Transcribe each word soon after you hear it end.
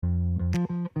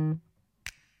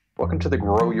welcome to the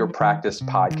Grow Your Practice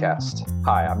podcast.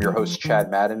 Hi, I'm your host, Chad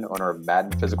Madden, owner of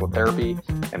Madden Physical Therapy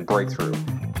and Breakthrough.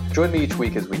 Join me each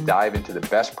week as we dive into the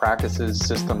best practices,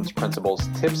 systems, principles,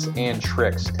 tips, and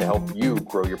tricks to help you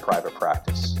grow your private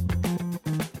practice.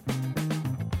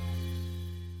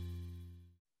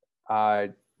 I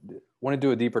want to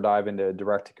do a deeper dive into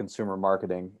direct-to-consumer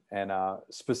marketing and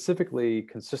specifically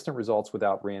consistent results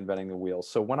without reinventing the wheel.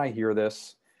 So when I hear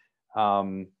this,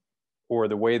 or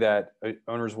the way that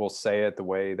owners will say it, the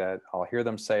way that I'll hear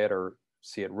them say it or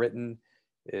see it written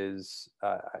is,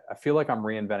 I feel like I'm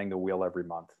reinventing the wheel every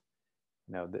month.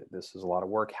 You know, this is a lot of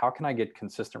work. How can I get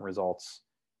consistent results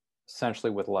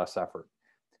essentially with less effort?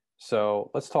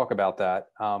 So let's talk about that.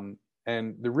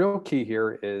 And the real key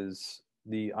here is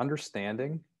the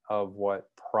understanding of what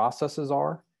processes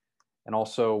are and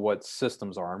also what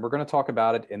systems are. And we're going to talk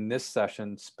about it in this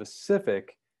session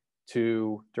specific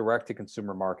to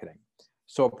direct-to-consumer marketing.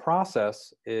 So a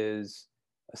process is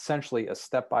essentially a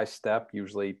step-by-step,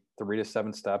 usually 3 to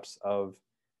 7 steps of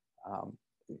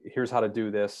here's how to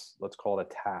do this. Let's call it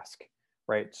a task,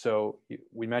 right? So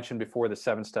we mentioned before the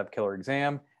 7-step killer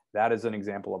exam. That is an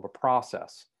example of a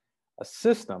process. A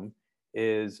system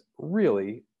is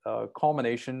really a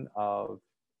culmination of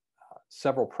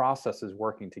several processes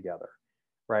working together,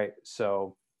 right?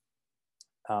 So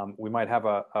we might have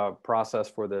a process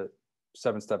for the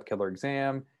 7-step killer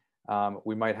exam.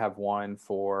 We might have one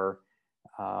for,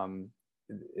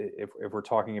 if we're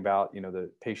talking about, the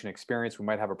patient experience, we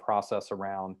might have a process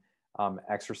around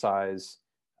exercise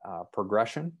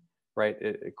progression, right?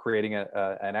 Creating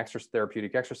an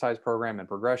therapeutic exercise program and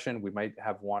progression. We might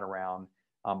have one around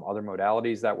other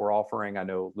modalities that we're offering. I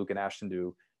know Luke and Ashton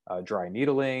do dry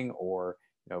needling, or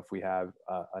if we have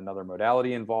another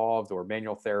modality involved, or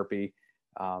manual therapy,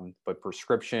 but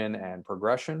prescription and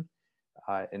progression.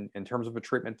 In terms of a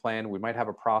treatment plan, we might have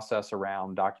a process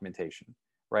around documentation,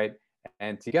 right?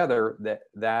 And together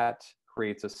that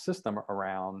creates a system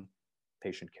around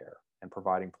patient care and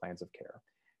providing plans of care.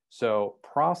 So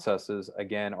processes,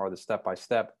 again, are the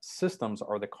step-by-step. Systems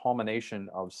are the culmination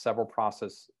of several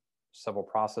processes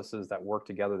that work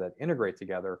together, that integrate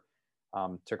together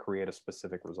to create a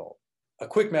specific result. A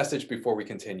quick message before we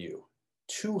continue.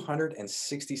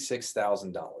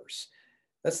 $266,000.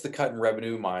 That's the cut in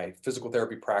revenue my physical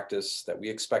therapy practice that we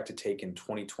expect to take in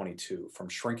 2022 from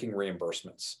shrinking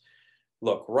reimbursements.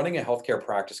 Look, running a healthcare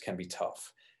practice can be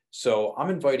tough. So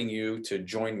I'm inviting you to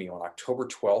join me on October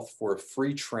 12th for a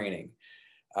free training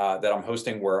that I'm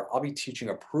hosting, where I'll be teaching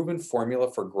a proven formula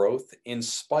for growth in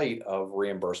spite of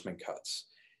reimbursement cuts.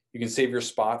 You can save your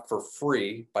spot for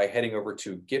free by heading over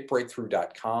to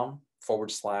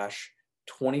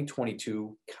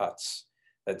getbreakthrough.com/2022 cuts.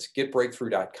 That's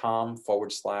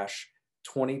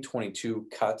getbreakthrough.com/2022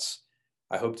 cuts.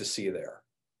 I hope to see you there.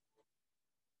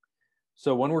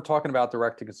 So when we're talking about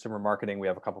direct-to-consumer marketing, we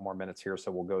have a couple more minutes here,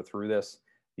 so we'll go through this.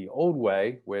 The old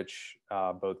way, which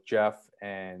both Jeff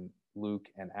and Luke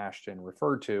and Ashton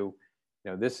referred to,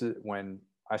 this is when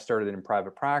I started in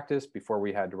private practice before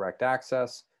we had direct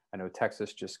access. I know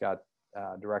Texas just got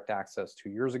direct access 2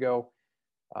 years ago,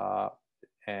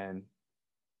 and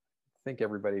I think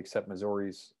everybody except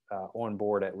Missouri's on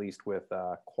board, at least with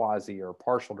quasi or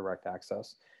partial direct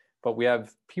access. But we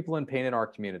have people in pain in our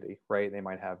community, right? They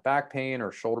might have back pain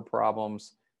or shoulder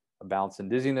problems, a balance and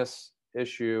dizziness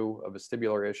issue, a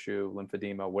vestibular issue,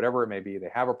 lymphedema, whatever it may be. They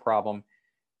have a problem.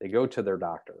 They go to their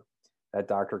doctor. That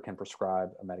doctor can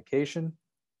prescribe a medication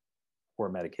or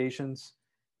medications.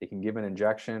 They can give an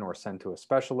injection or send to a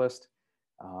specialist.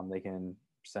 They can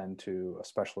send to a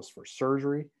specialist for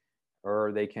surgery,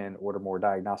 or they can order more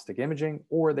diagnostic imaging,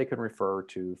 or they can refer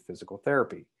to physical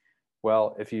therapy.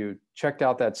 Well, if you checked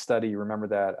out that study, you remember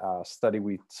that study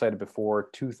we cited before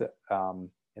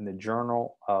in the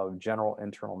Journal of General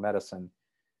Internal Medicine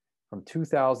from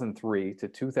 2003 to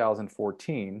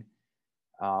 2014,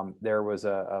 there was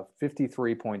a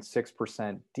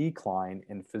 53.6% decline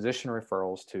in physician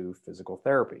referrals to physical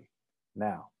therapy.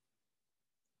 Now,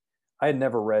 I had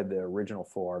never read the original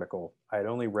full article. I had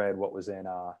only read what was in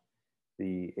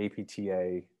the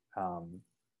APTA,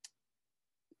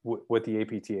 what the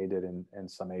APTA did in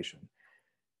summation.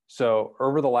 So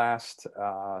over the last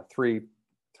three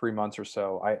months or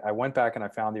so, I went back and I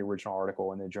found the original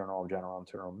article in the Journal of General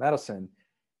Internal Medicine,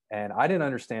 and I didn't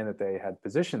understand that they had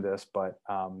positioned this, but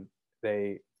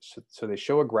they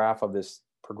show a graph of this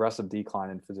progressive decline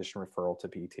in physician referral to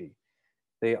PT.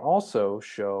 They also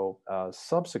show a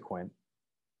subsequent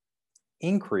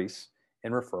increase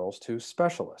in referrals to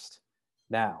specialists.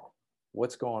 Now,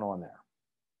 what's going on there?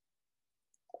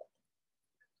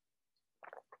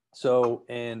 So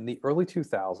in the early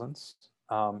 2000s,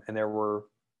 and there were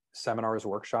seminars,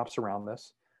 workshops around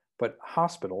this. But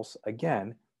hospitals,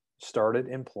 again, started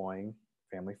employing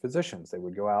family physicians. They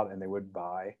would go out and they would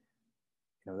buy,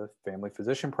 the family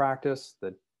physician practice.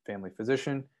 The family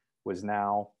physician was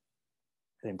now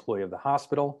an employee of the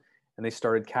hospital, and they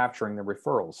started capturing the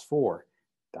referrals for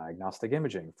diagnostic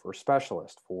imaging, for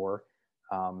specialists, for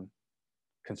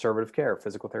conservative care,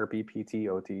 physical therapy, PT,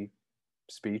 OT,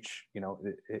 speech,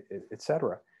 et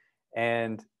cetera.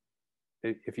 And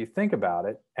if you think about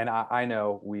it, and I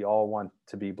know we all want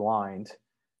to be blind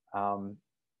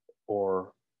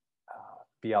or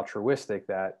be altruistic,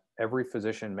 that every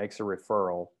physician makes a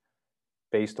referral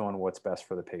based on what's best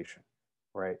for the patient,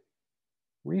 right?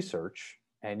 Research,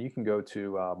 and you can go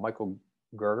to Michael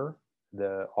Gerger,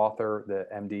 the author, the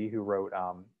MD who wrote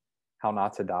How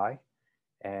Not to Die,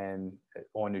 and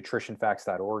on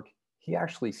nutritionfacts.org, he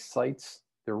actually cites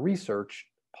the research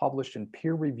published in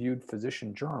peer-reviewed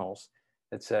physician journals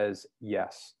that says,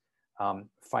 yes,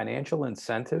 financial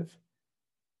incentive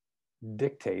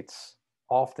dictates,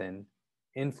 often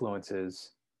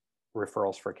influences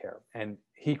referrals for care. And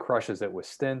he crushes it with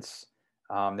stints.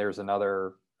 There's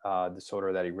another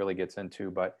disorder that he really gets into,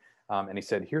 but and he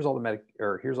said, here's all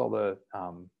the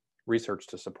research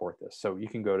to support this. So you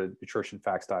can go to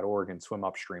nutritionfacts.org and swim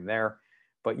upstream there.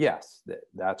 But yes,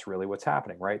 that's really what's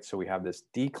happening, right? So we have this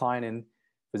decline in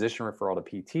physician referral to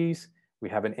PTs. We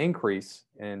have an increase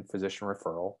in physician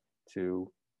referral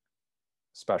to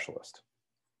specialists,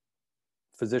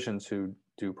 physicians who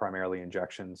do primarily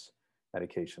injections,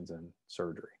 medications, and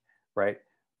surgery, right?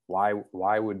 Why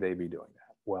would they be doing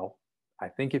that? Well, I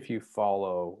think if you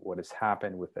follow what has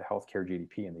happened with the healthcare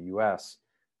GDP in the US,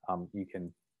 you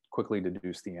can quickly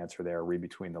deduce the answer there, read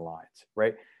between the lines,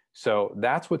 right? So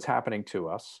that's what's happening to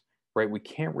us, right? We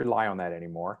can't rely on that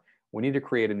anymore. We need to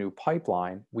create a new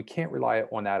pipeline. We can't rely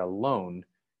on that alone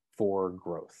for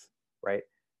growth, right?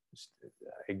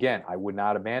 Again, I would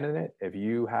not abandon it. If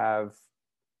you have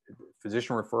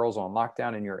physician referrals on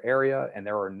lockdown in your area and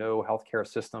there are no healthcare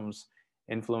systems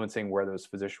influencing where those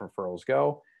physician referrals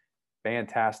go,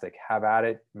 fantastic, have at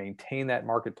it, maintain that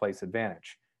marketplace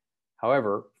advantage.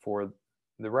 However, for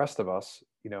the rest of us,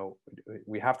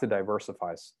 we have to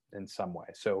diversify in some way.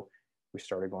 So we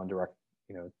started going direct,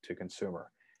 to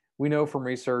consumer. We know from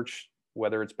research,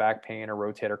 whether it's back pain or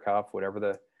rotator cuff, whatever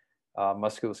the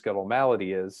musculoskeletal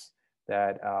malady is,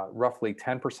 that roughly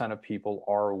 10% of people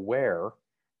are aware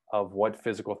of what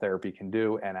physical therapy can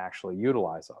do and actually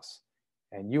utilize us.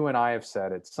 And you and I have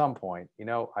said at some point,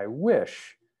 I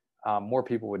wish more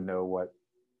people would know what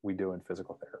we do in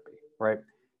physical therapy, right?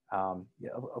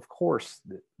 Of course,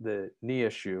 the knee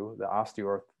issue, the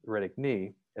osteoarthritic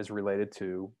knee, is related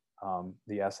to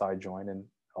the SI joint and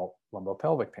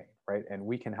lumbopelvic pain, right? And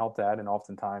we can help that, and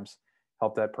oftentimes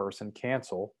help that person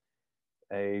cancel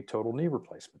a total knee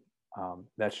replacement.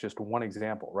 That's just one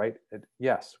example, right?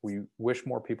 Yes, we wish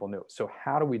more people knew. So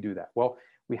how do we do that? Well,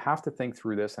 we have to think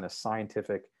through this in a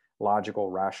scientific,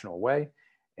 logical, rational way.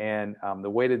 And the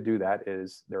way to do that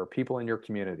is there are people in your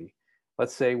community,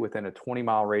 let's say within a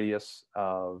 20-mile radius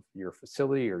of your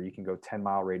facility, or you can go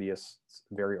 10-mile radius, it's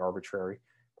very arbitrary.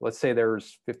 Let's say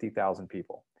there's 50,000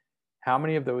 people. How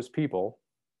many of those people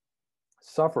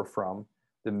suffer from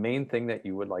the main thing that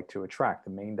you would like to attract,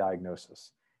 the main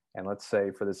diagnosis? And let's say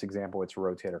for this example, it's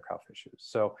rotator cuff issues.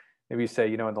 So maybe you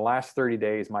say, in the last 30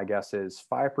 days, my guess is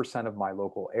 5% of my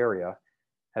local area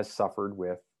has suffered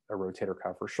with a rotator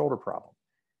cuff or shoulder problem.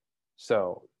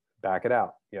 So back it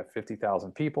out. You have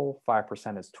 50,000 people,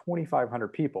 5% is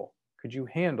 2,500 people. Could you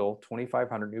handle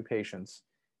 2,500 new patients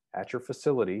at your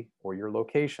facility or your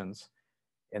locations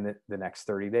in the next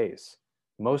 30 days?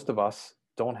 Most of us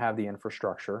don't have the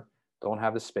infrastructure, don't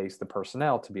have the space, the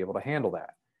personnel to be able to handle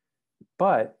that.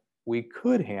 But we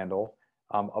could handle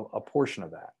a portion of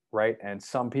that, right? And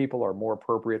some people are more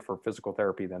appropriate for physical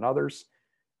therapy than others.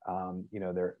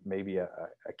 There may be a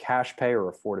cash pay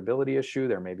or affordability issue.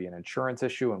 There may be an insurance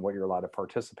issue and what you're allowed to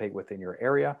participate within your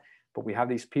area. But we have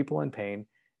these people in pain,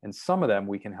 and some of them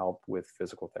we can help with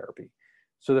physical therapy.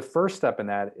 So the first step in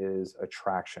that is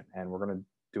attraction. And we're going to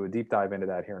do a deep dive into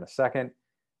that here in a second.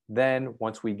 Then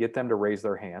once we get them to raise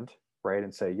their hand, right,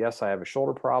 and say, yes, I have a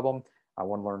shoulder problem, I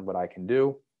want to learn what I can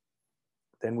do,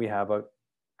 then we have a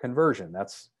conversion.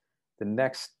 That's the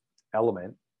next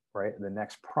element, right? The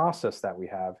next process that we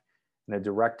have in a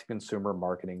direct-to-consumer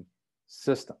marketing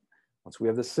system. Once we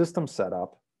have the system set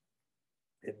up,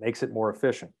 it makes it more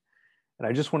efficient. And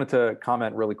I just wanted to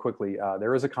comment really quickly.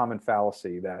 There is a common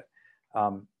fallacy that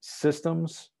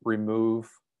systems remove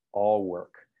all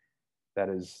work.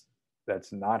 That's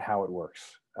not how it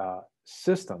works.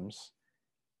 Systems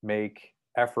make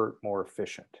effort more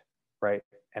efficient, right?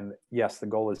 And yes, the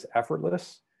goal is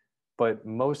effortless, but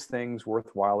most things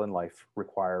worthwhile in life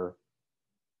require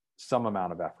some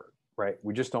amount of effort, right?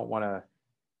 We just don't want to,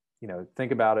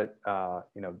 think about it,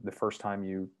 the first time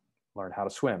you learn how to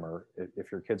swim, or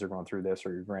if your kids are going through this,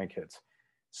 or your grandkids,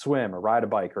 swim or ride a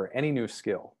bike or any new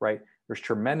skill, right? There's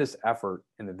tremendous effort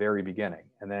in the very beginning.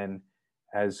 And then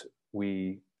as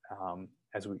we,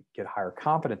 get higher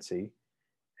competency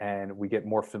and we get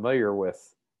more familiar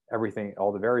with everything,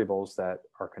 all the variables that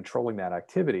are controlling that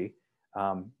activity,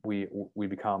 we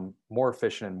become more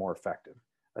efficient and more effective.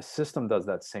 A system does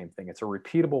that same thing. It's a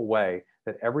repeatable way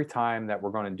that every time that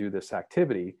we're going to do this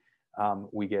activity,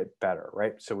 we get better,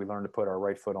 right? So we learn to put our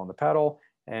right foot on the pedal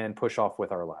and push off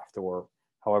with our left, or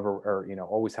however, or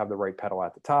always have the right pedal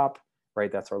at the top,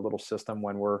 right? That's our little system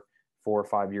when we're 4 or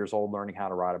 5 years old learning how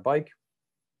to ride a bike.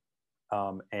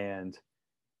 And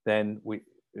then we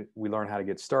learn how to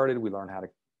get started. We learn how to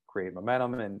create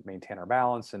momentum and maintain our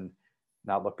balance and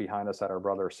not look behind us at our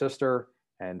brother or sister,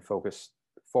 and focus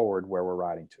forward where we're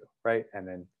riding to, right? And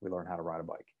then we learn how to ride a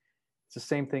bike. It's the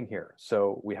same thing here.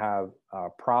 So we have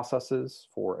processes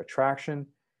for attraction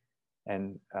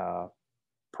and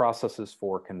processes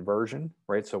for conversion,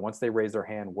 right? So once they raise their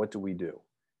hand, what do we do,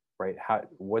 right?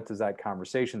 What does that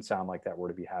conversation sound like that we're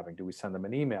to be having? Do we send them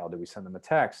an email? Do we send them a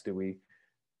text? Do we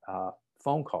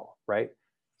phone call, right?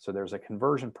 So there's a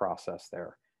conversion process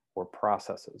there, or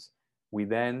processes.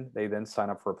 They then sign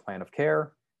up for a plan of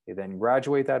care. They then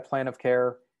graduate that plan of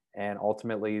care, and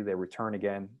ultimately they return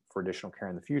again for additional care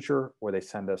in the future, or they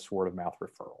send us word of mouth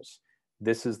referrals.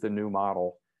 This is the new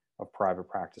model of private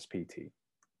practice PT.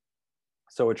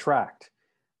 So attract.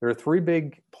 There are 3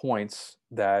 big points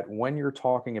that when you're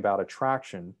talking about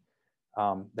attraction,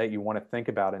 that you want to think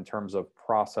about in terms of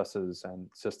processes and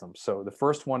systems. So the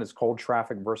first one is cold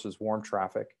traffic versus warm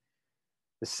traffic.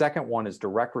 The second one is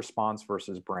direct response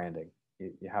versus branding.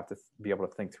 You have to be able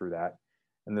to think through that.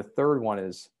 And the third one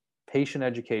is patient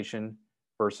education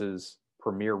versus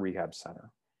premier rehab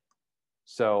center.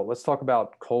 So let's talk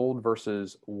about cold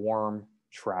versus warm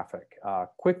traffic.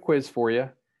 Quick quiz for you.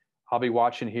 I'll be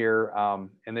watching here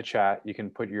in the chat. You can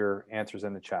put your answers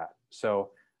in the chat.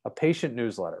 So a patient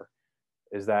newsletter,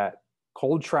 is that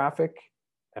cold traffic?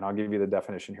 And I'll give you the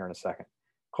definition here in a second.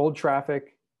 Cold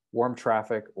traffic, warm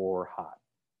traffic, or hot?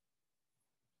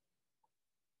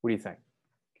 What do you think?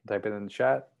 You can type it in the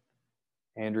chat.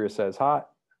 Andrea says hot.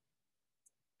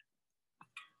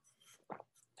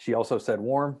 She also said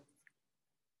warm.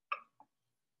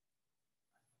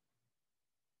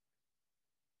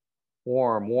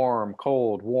 Warm, warm,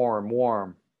 cold, warm,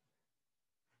 warm.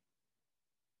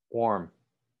 Warm.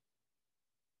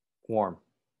 Warm.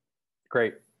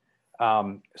 Great.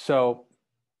 So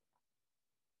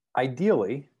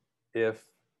ideally, if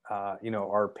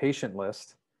our patient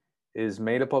list is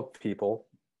made up of people,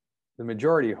 the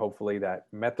majority hopefully that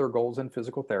met their goals in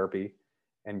physical therapy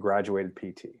and graduated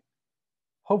PT.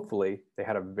 Hopefully they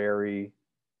had an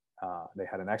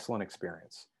excellent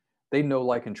experience. They know,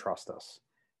 like, and trust us.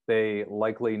 They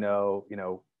likely know,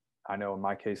 I know in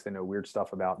my case, they know weird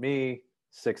stuff about me,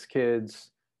 6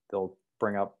 kids. They'll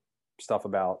bring up stuff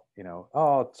about,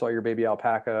 oh, saw your baby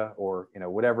alpaca, or,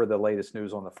 whatever the latest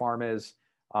news on the farm is.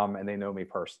 And they know me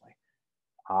personally.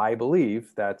 I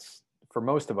believe that's, for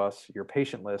most of us, your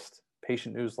patient list,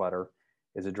 patient newsletter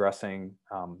is addressing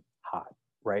hot,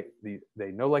 right?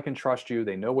 They know, like, and trust you.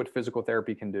 They know what physical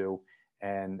therapy can do.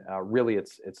 And really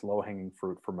it's low-hanging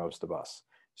fruit for most of us.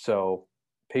 So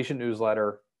patient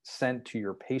newsletter sent to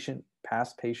your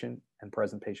past patient and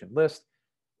present patient list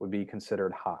would be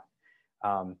considered hot.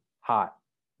 Hot,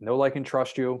 know, like, and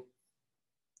trust you.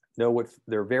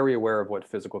 They're very aware of what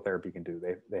physical therapy can do.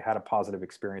 They had a positive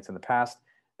experience in the past.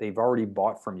 They've already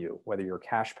bought from you, whether you're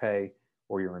cash pay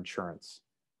or your insurance,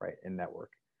 right, in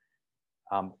network.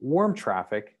 Warm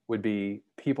traffic would be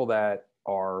people that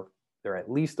they're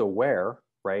at least aware,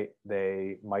 right?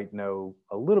 They might know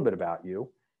a little bit about you,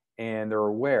 and they're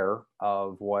aware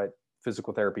of what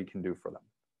physical therapy can do for them,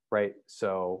 right?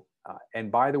 So,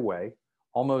 and by the way,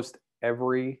 almost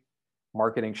every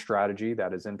marketing strategy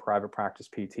that is in private practice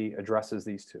PT addresses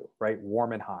these 2, right?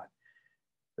 Warm and hot.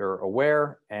 They're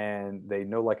aware and they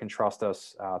know, like, and trust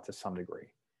us to some degree.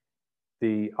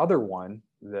 The other one,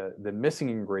 the missing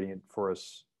ingredient for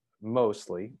us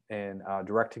mostly in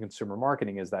direct-to-consumer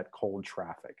marketing, is that cold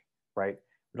traffic, right?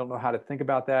 We don't know how to think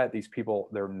about that. These people,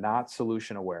 they're not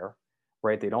solution aware,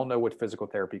 right? They don't know what physical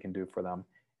therapy can do for them,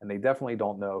 and they definitely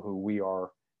don't know who we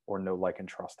are or know, like, and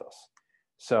trust us.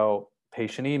 So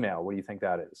patient email, what do you think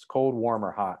that is? Cold, warm,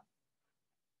 or hot?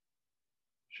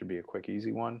 Should be a quick,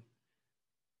 easy one.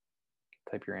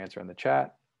 Type your answer in the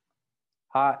chat.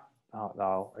 Hot.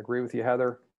 I'll agree with you,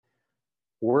 Heather.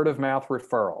 Word of mouth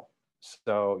referral.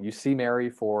 So you see Mary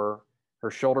for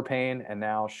her shoulder pain, and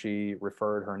now she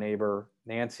referred her neighbor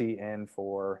Nancy in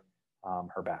for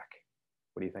her back.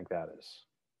 What do you think that is?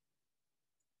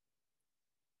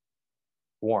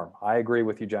 Warm. I agree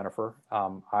with you, Jennifer.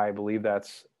 I believe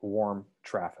that's warm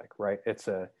traffic, right? It's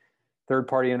a third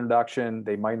party introduction.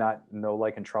 They might not know,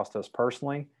 like, and trust us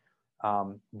personally,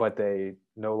 but they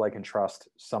know, like, and trust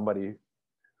somebody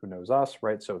who knows us,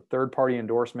 right? So third party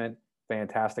endorsement,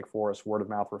 fantastic for us. Word of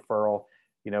mouth referral.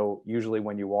 Usually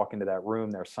when you walk into that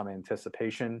room, there's some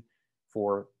anticipation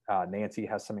for Nancy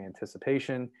has some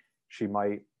anticipation. She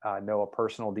might know a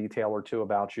personal detail or two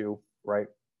about you, right?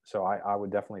 So I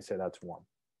would definitely say that's warm.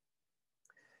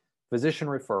 Physician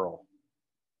referral,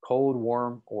 cold,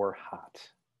 warm, or hot?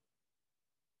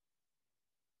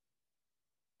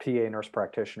 PA, nurse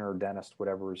practitioner, dentist,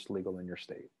 whatever is legal in your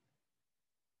state.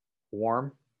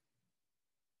 Warm.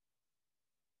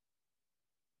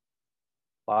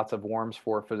 Lots of warms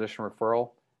for physician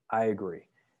referral. I agree.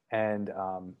 And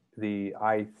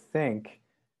I think,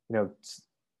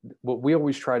 what we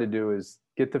always try to do is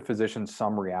get the physician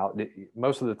some reality.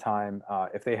 Most of the time,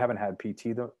 if they haven't had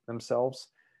PT themselves,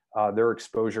 their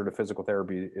exposure to physical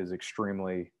therapy is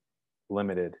extremely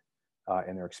limited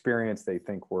in their experience. They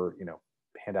think we're,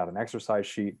 hand out an exercise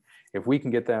sheet. If we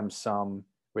can get them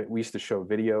we used to show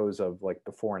videos of, like,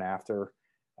 before and after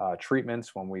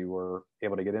treatments when we were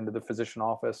able to get into the physician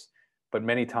office. But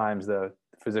many times the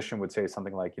physician would say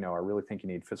something like, I really think you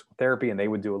need physical therapy. And they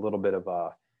would do a little bit of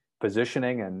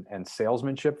positioning and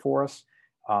salesmanship for us.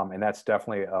 And that's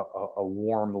definitely a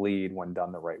warm lead when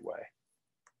done the right way.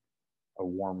 A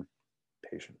warm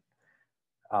patient.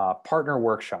 Partner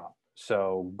workshop.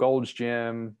 So Gold's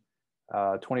Gym,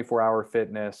 24-hour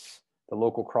fitness, the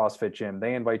local CrossFit gym,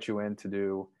 they invite you in to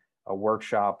do a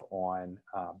workshop on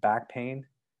back pain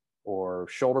or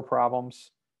shoulder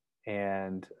problems.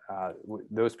 And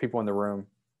those people in the room,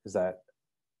 is that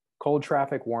cold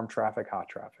traffic, warm traffic, hot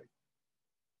traffic?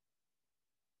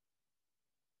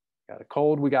 Got a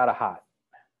cold, we got a hot.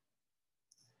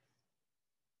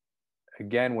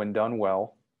 Again, when done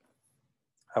well,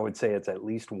 I would say it's at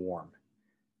least warm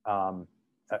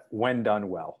when done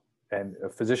well. And a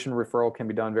physician referral can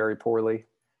be done very poorly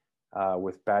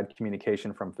with bad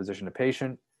communication from physician to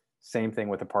patient. Same thing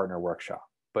with a partner workshop.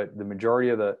 But the majority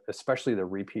of especially the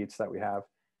repeats that we have,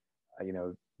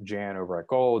 Jan over at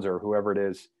Gold's or whoever it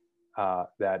is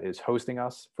that is hosting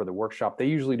us for the workshop, they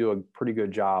usually do a pretty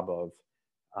good job of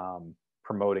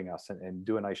promoting us and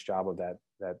do a nice job of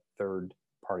that third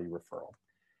party referral.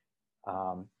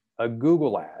 A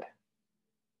Google ad.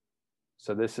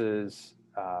 So this is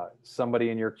somebody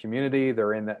in your community.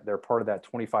 They're part of that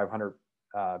 2,500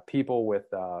 people with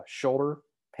shoulder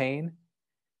pain,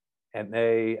 and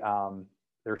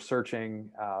they're searching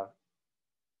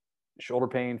shoulder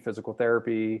pain, physical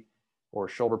therapy, or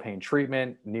shoulder pain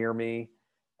treatment near me.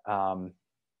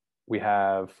 We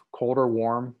have cold or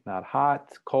warm, not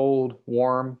hot, cold,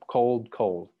 warm, cold,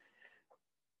 cold.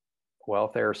 Well,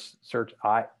 if they're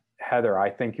Heather, I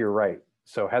think you're right.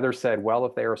 So Heather said, well,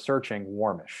 if they are searching,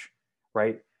 warmish,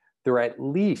 right? They're at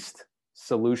least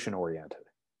solution oriented,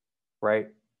 right?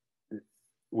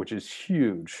 Which is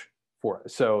huge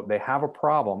so they have a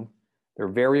problem. They're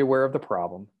very aware of the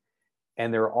problem,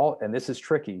 and and this is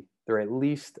tricky. They're at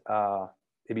least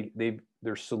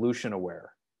they're solution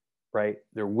aware, right?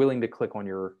 They're willing to click on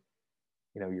your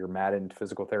Madden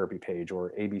physical therapy page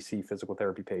or ABC physical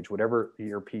therapy page, whatever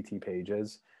your PT page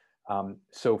is.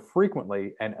 So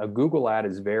frequently, and a Google ad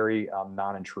is very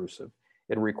non-intrusive.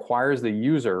 It requires the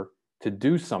user to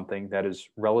do something that is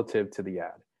relative to the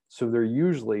ad. So they're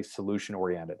usually solution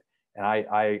oriented. And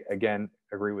I again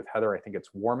agree with Heather. I think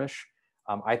it's warmish.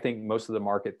 I think most of the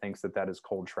market thinks that is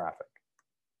cold traffic.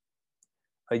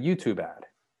 A YouTube ad,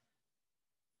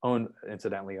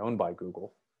 incidentally owned by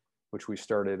Google, which we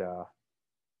started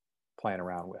playing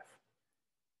around with.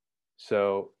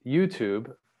 So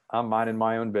YouTube, I'm minding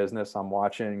my own business. I'm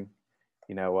watching,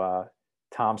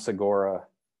 Tom Segura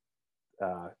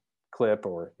clip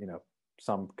or,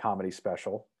 some comedy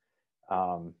special.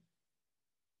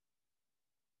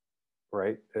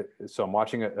 Right. So I'm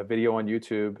watching a video on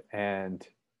YouTube and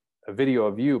a video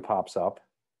of you pops up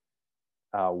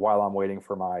while I'm waiting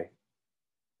for my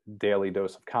daily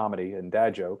dose of comedy and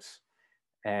dad jokes.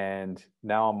 And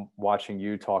now I'm watching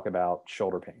you talk about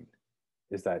shoulder pain.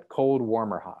 Is that cold,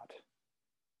 warm, or hot?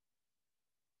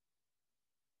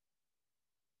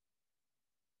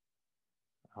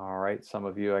 All right. Some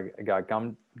of you, I got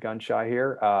gun shy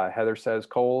here. Heather says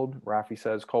cold. Rafi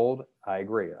says cold. I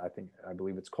agree. I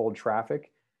believe it's cold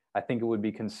traffic. I think it would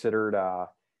be considered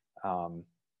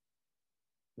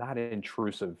not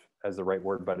intrusive as the right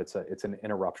word, but it's an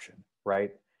interruption,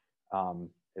 right?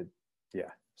 Yeah.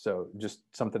 So just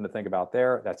something to think about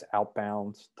there. That's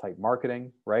outbound type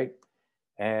marketing, right?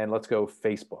 And let's go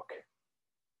Facebook.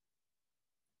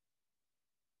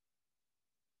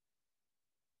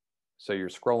 So you're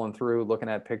scrolling through, looking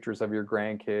at pictures of your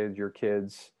grandkids, your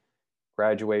kids,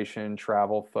 graduation,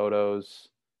 travel photos.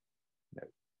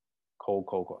 Cold,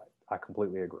 cold, cold. I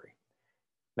completely agree.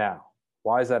 Now,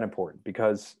 why is that important?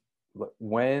 Because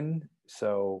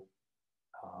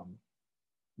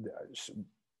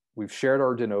we've shared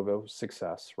our de novo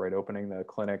success, right? Opening the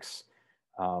clinics.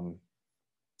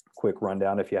 Quick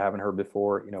rundown if you haven't heard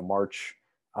before.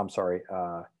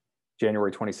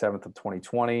 January 27th of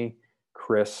 2020.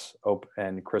 Chris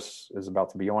is about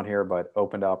to be on here, but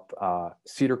opened up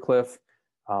Cedar Cliff.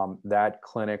 That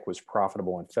clinic was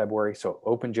profitable in February. So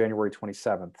open January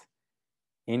 27th.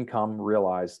 Income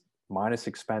realized minus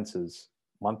expenses,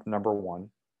 month number one,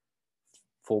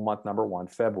 full month number one,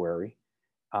 February.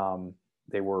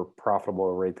 They were profitable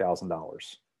over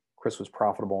 $8,000. Chris was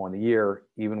profitable in the year,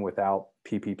 even without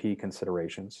PPP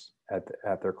considerations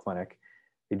at their clinic.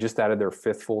 They just added their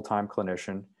 5th full-time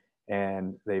clinician,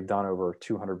 and they've done over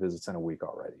 200 visits in a week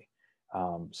already.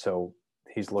 So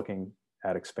he's looking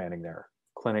at expanding there.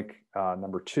 Clinic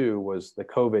number 2 was the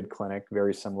COVID clinic,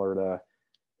 very similar to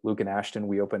Luke and Ashton.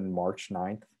 We opened March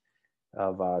 9th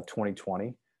of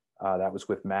 2020. That was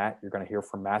with Matt. You're going to hear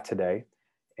from Matt today.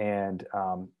 And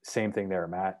same thing there,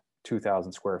 Matt,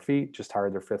 2,000 square feet, just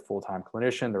hired their 5th full-time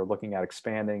clinician. They're looking at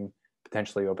expanding,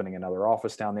 potentially opening another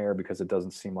office down there because it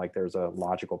doesn't seem like there's a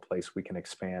logical place we can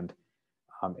expand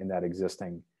in that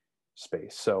existing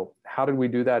space. So how did we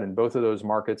do that? In both of those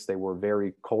markets, they were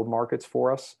very cold markets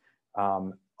for us.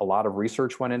 A lot of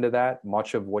research went into that,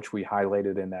 much of which we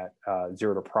highlighted in that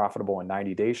Zero to Profitable in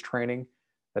 90 Days training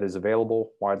that is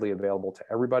available, widely available to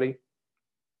everybody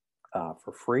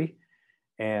for free.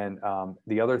 And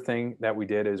the other thing that we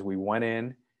did is we went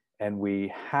in and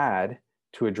we had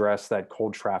to address that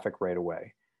cold traffic right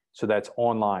away. So that's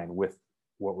online with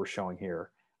what we're showing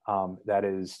here. That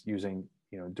is using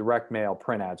direct mail,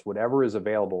 print ads, whatever is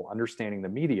available, understanding the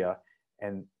media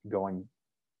and going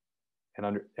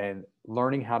and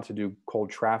learning how to do cold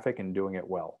traffic and doing it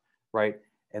well, right?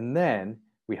 And then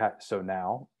so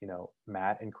now,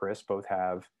 Matt and Chris both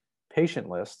have patient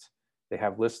lists. They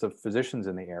have lists of physicians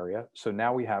in the area. So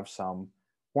now we have some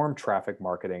warm traffic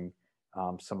marketing,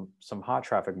 some hot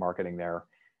traffic marketing there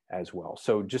as well.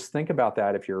 So just think about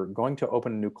that. If you're going to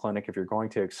open a new clinic, if you're going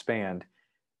to expand,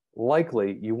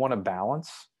 likely you want to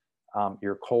balance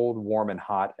your cold, warm, and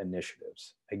hot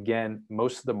initiatives. Again,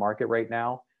 most of the market right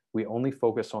now, we only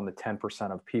focus on the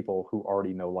 10% of people who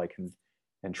already know, like,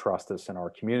 and trust us in our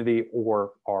community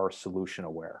or are solution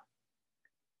aware.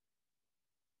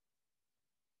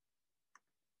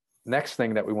 Next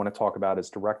thing that we want to talk about is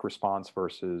direct response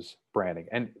versus branding.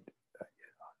 And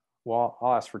well,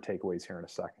 I'll ask for takeaways here in a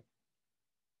second.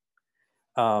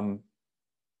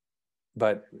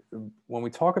 But when we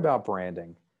talk about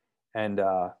branding, and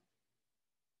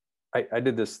I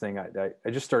did this thing, I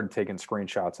just started taking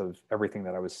screenshots of everything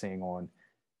that I was seeing on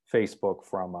Facebook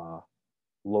from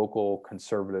local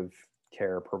conservative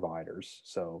care providers.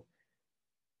 So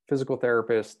physical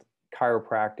therapist,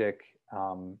 chiropractic,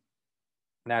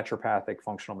 naturopathic,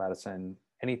 functional medicine,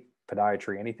 any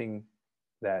podiatry, anything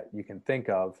that you can think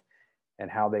of,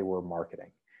 and how they were marketing.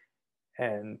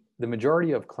 And the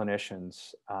majority of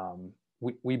clinicians,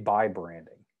 we buy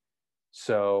branding.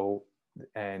 So,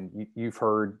 and you've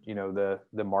heard,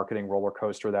 the marketing roller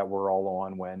coaster that we're all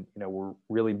on when, we're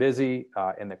really busy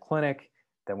in the clinic,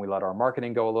 then we let our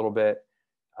marketing go a little bit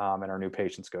and our new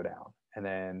patients go down. And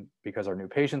then because our new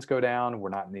patients go down, we're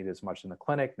not needed as much in the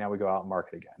clinic. Now we go out and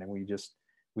market again. And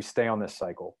we stay on this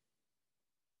cycle.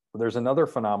 There's another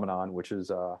phenomenon, which is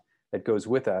that goes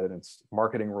with that, and it's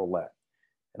marketing roulette.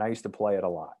 And I used to play it a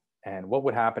lot. And what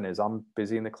would happen is I'm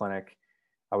busy in the clinic.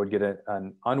 I would get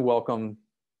an unwelcome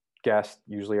guest,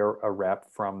 usually a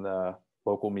rep from the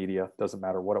local media, doesn't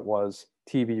matter what it was,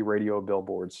 TV, radio,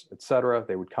 billboards, etc.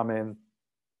 They would come in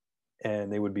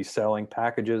and they would be selling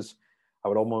packages. I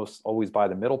would almost always buy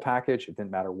the middle package. It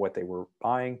didn't matter what they were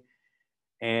buying.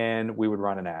 And we would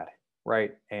run an ad,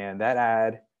 right? And that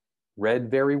ad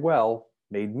read very well,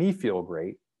 made me feel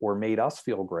great, or made us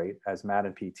feel great as Matt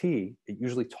and PT. It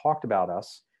usually talked about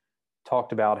us,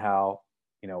 talked about how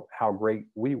great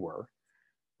we were,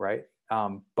 right?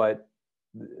 But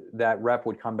that rep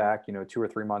would come back, 2 or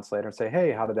 3 months later and say,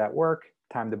 hey, how did that work?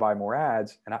 Time to buy more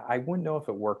ads. And I wouldn't know if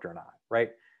it worked or not,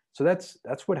 right? So that's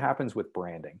what happens with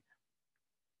branding.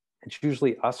 It's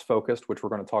usually us focused, which we're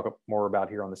going to talk more about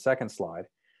here on the second slide.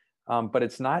 But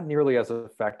it's not nearly as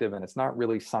effective and it's not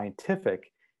really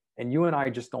scientific. And you and I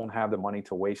just don't have the money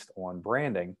to waste on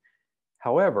branding.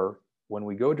 However, when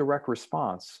we go direct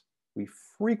response, we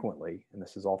frequently, and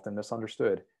this is often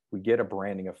misunderstood, we get a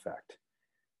branding effect.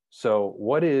 So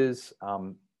what is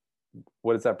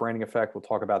that branding effect? We'll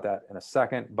talk about that in a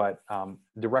second, but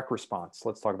direct response,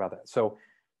 let's talk about that. So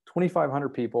 2,500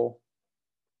 people,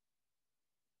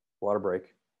 water break.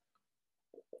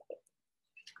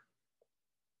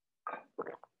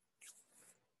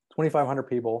 2,500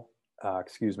 people,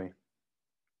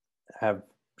 have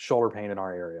shoulder pain in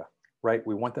our area, right?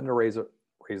 We want them to raise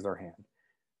their hand.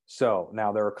 So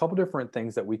now there are a couple different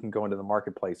things that we can go into the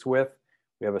marketplace with.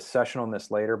 We have a session on this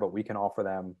later, but we can offer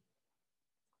them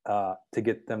to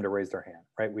get them to raise their hand,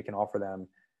 right? We can offer them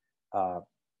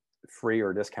free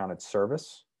or discounted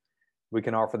service. We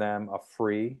can offer them a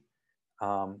free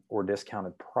or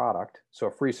discounted product. So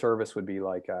a free service would be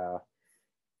like,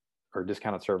 or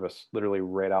discounted service, literally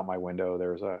right out my window,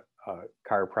 there's a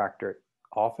chiropractic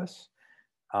office.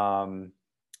 And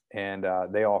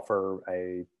they offer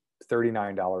a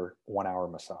 $39 1-hour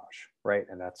massage, right?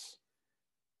 And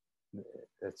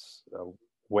it's a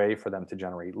way for them to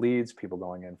generate leads, people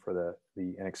going in for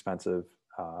the inexpensive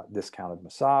discounted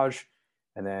massage.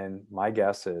 And then my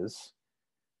guess is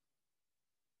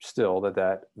still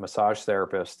that massage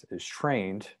therapist is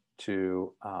trained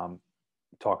to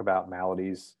talk about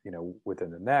maladies,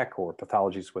 within the neck or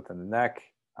pathologies within the neck,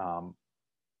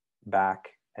 back,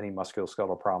 any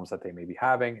musculoskeletal problems that they may be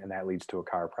having, and that leads to a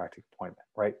chiropractic appointment,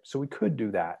 right? So we could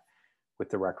do that with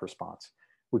direct response.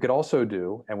 We could also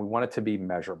do, and we want it to be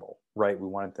measurable, right? We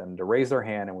want them to raise their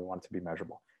hand and we want it to be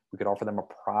measurable. We could offer them a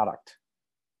product,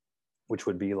 which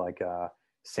would be like a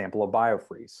sample of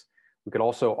BioFreeze. We could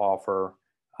also offer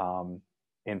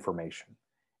information.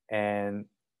 And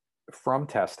from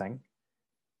testing,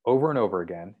 over and over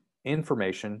again,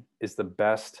 information is the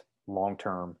best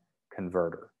long-term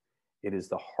converter. It is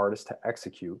the hardest to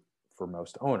execute for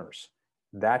most owners.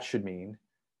 That should mean,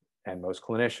 and most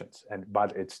clinicians,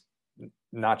 but it's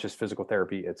not just physical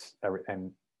therapy, it's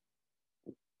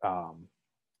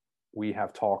we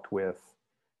have talked with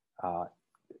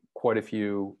quite a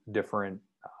few different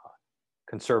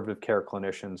conservative care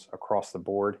clinicians across the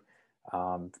board.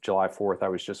 July 4th, I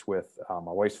was just with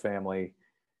my wife's family.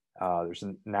 There's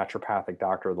a naturopathic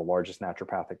doctor, the largest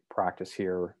naturopathic practice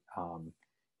here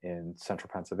in central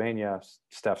Pennsylvania.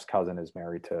 Steph's cousin is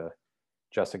married to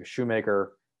Jessica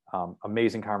Shoemaker.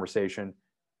 Amazing conversation.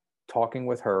 Talking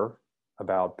with her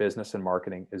about business and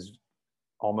marketing is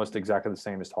almost exactly the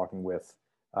same as talking with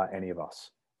any of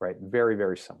us, right? Very,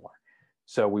 very similar.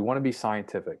 So we want to be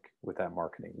scientific with that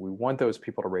marketing. We want those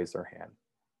people to raise their hand.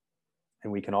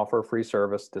 And we can offer a free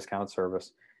service, discounted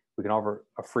service. We can offer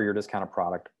a free or discounted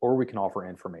product, or we can offer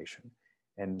information.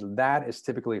 And that is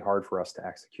typically hard for us to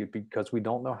execute because we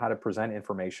don't know how to present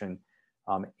information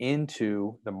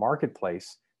into the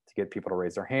marketplace to get people to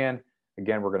raise their hand.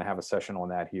 Again, we're going to have a session on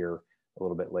that here a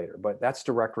little bit later, but that's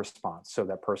direct response. So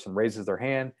that person raises their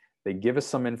hand, they give us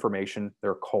some information,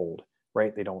 they're cold,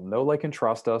 right? They don't know, like, and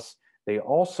trust us. They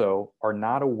also are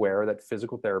not aware that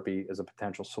physical therapy is a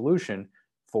potential solution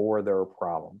for their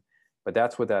problem. But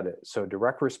that's what that is. So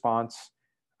direct response,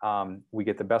 we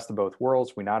get the best of both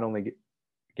worlds. We not only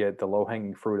get the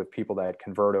low-hanging fruit of people that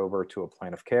convert over to a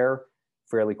plan of care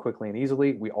fairly quickly and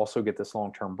easily, we also get this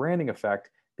long-term branding effect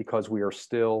because we are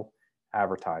still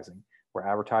advertising. We're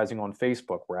advertising on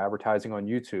Facebook, we're advertising on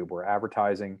YouTube, we're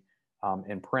advertising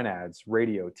in print ads,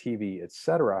 radio, TV,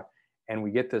 etc. And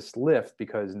we get this lift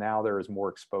because now there is more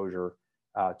exposure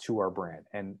to our brand.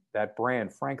 And that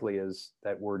brand, frankly, is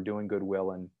that we're doing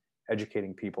goodwill and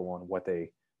educating people on what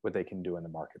they can do in the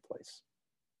marketplace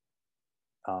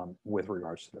with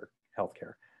regards to their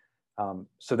healthcare.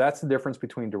 So that's the difference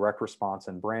between direct response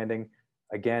and branding.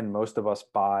 Again, most of us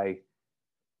buy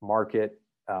marketing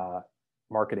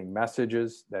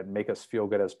messages that make us feel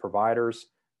good as providers.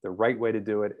 The right way to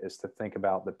do it is to think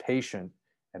about the patient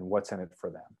and what's in it for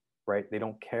them, right? They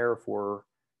don't care if we're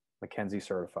McKenzie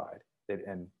certified,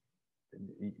 and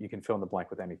you can fill in the blank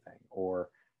with anything, or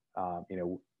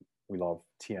we love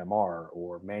TMR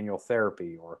or manual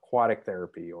therapy or aquatic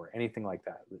therapy or anything like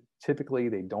that. Typically,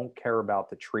 they don't care about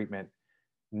the treatment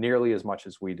nearly as much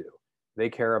as we do. They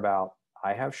care about,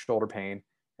 I have shoulder pain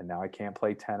and now I can't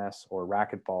play tennis or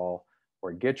racquetball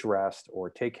or get dressed or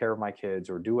take care of my kids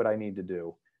or do what I need to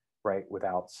do, right?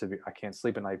 I can't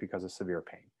sleep at night because of severe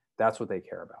pain. That's what they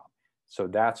care about. So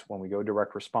that's when we go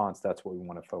direct response, that's what we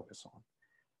want to focus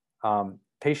on.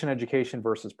 Patient education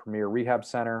versus Premier Rehab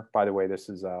Center. By the way, this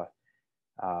is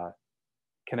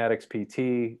Kinetics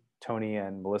PT, Tony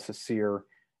and Melissa Sear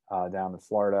down in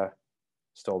Florida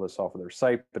stole this off of their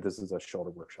site, but this is a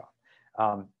shoulder workshop.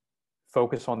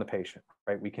 Focus on the patient,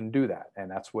 right? We can do that. And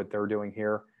that's what they're doing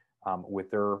here with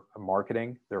their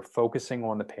marketing. They're focusing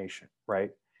on the patient,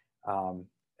 right?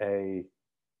 A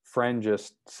friend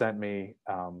just sent me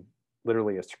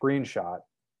literally a screenshot,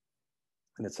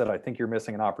 and it said, I think you're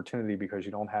missing an opportunity because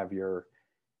you don't have your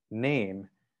name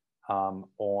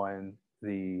on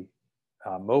the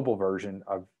mobile version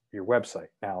of your website.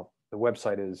 Now, the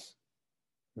website is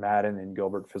Madden and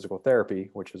Gilbert Physical Therapy,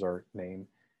 which is our name,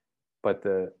 but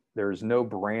there's no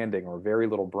branding or very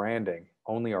little branding,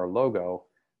 only our logo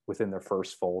within the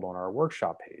first fold on our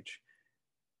workshop page.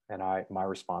 And my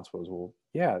response was, well,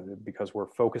 yeah, because we're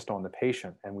focused on the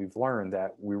patient, and we've learned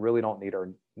that we really don't need our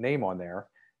name on there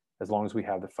as long as we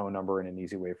have the phone number and an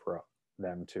easy way for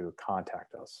them to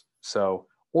contact us. So,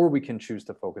 or we can choose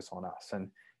to focus on us. And,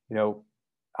 you know,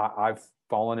 I've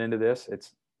fallen into this.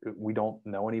 We don't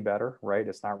know any better, right?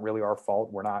 It's not really our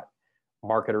fault. We're not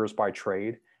marketers by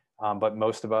trade, but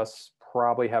most of us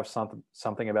probably have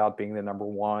something about being the number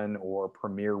one or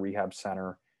premier rehab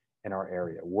center in our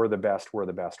area. We're the best, we're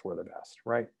the best, we're the best,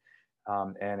 right?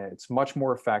 And it's much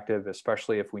more effective,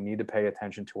 especially if we need to pay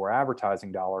attention to our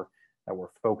advertising dollar, that we're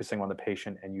focusing on the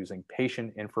patient and using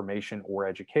patient information or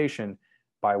education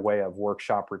by way of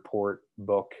workshop, report,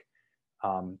 book,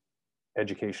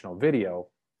 educational video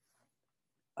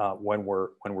when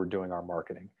we're doing our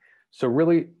marketing. So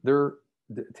really,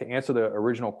 to answer the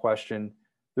original question,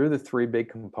 they're the three big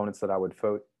components that I would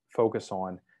focus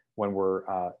on when we're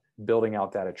building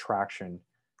out that attraction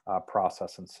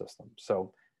process and system.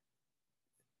 So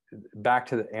back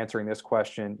to answering this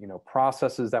question, you know,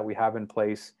 processes that we have in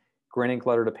place: Green Ink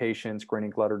letter to patients, Green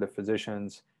Ink letter to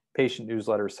physicians, patient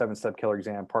newsletters, 7-step killer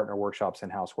exam, partner workshops,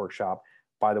 in-house workshop.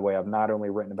 By the way, I've not only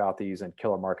written about these in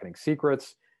Killer Marketing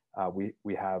Secrets,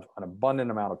 we have an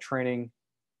abundant amount of training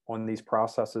on these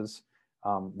processes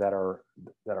that are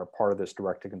part of this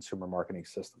direct-to-consumer marketing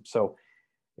system. So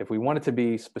if we wanted to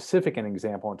be specific in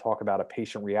example and talk about a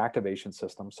patient reactivation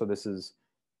system, so this is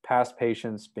past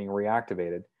patients being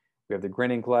reactivated. We have the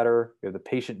Green Ink letter, we have the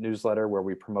patient newsletter where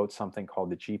we promote something called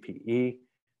the GPE,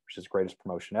 which is the greatest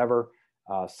promotion ever,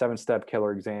 7-step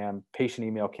killer exam, patient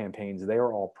email campaigns. They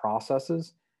are all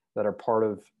processes that are part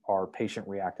of our patient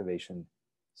reactivation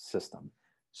system.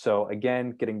 So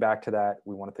again, getting back to that,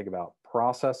 we want to think about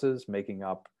processes making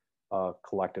up a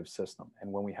collective system.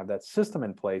 And when we have that system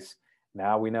in place,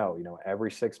 now we know,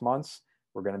 every 6 months,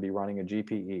 we're going to be running a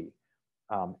GPE.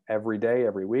 Every day,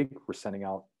 every week, we're sending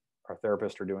out, our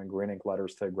therapists are doing Green Ink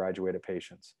letters to graduated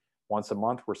patients. Once a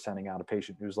month, we're sending out a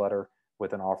patient newsletter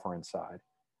with an offer inside.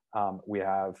 We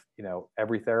have,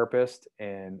 every therapist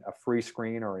in a free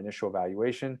screen or initial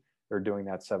evaluation, they're doing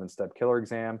that 7-step killer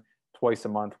exam. Twice a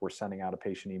month, we're sending out a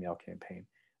patient email campaign.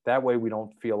 That way, we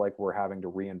don't feel like we're having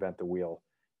to reinvent the wheel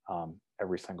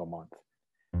every single month.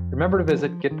 Remember to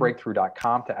visit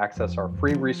getbreakthrough.com to access our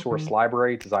free resource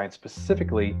library designed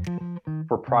specifically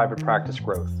for private practice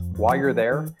growth. While you're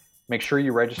there, make sure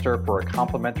you register for a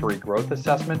complimentary growth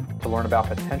assessment to learn about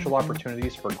potential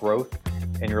opportunities for growth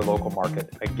in your local market.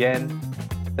 Again,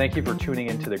 thank you for tuning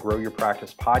into the Grow Your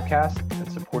Practice podcast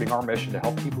and supporting our mission to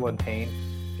help people in pain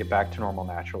get back to normal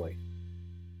naturally.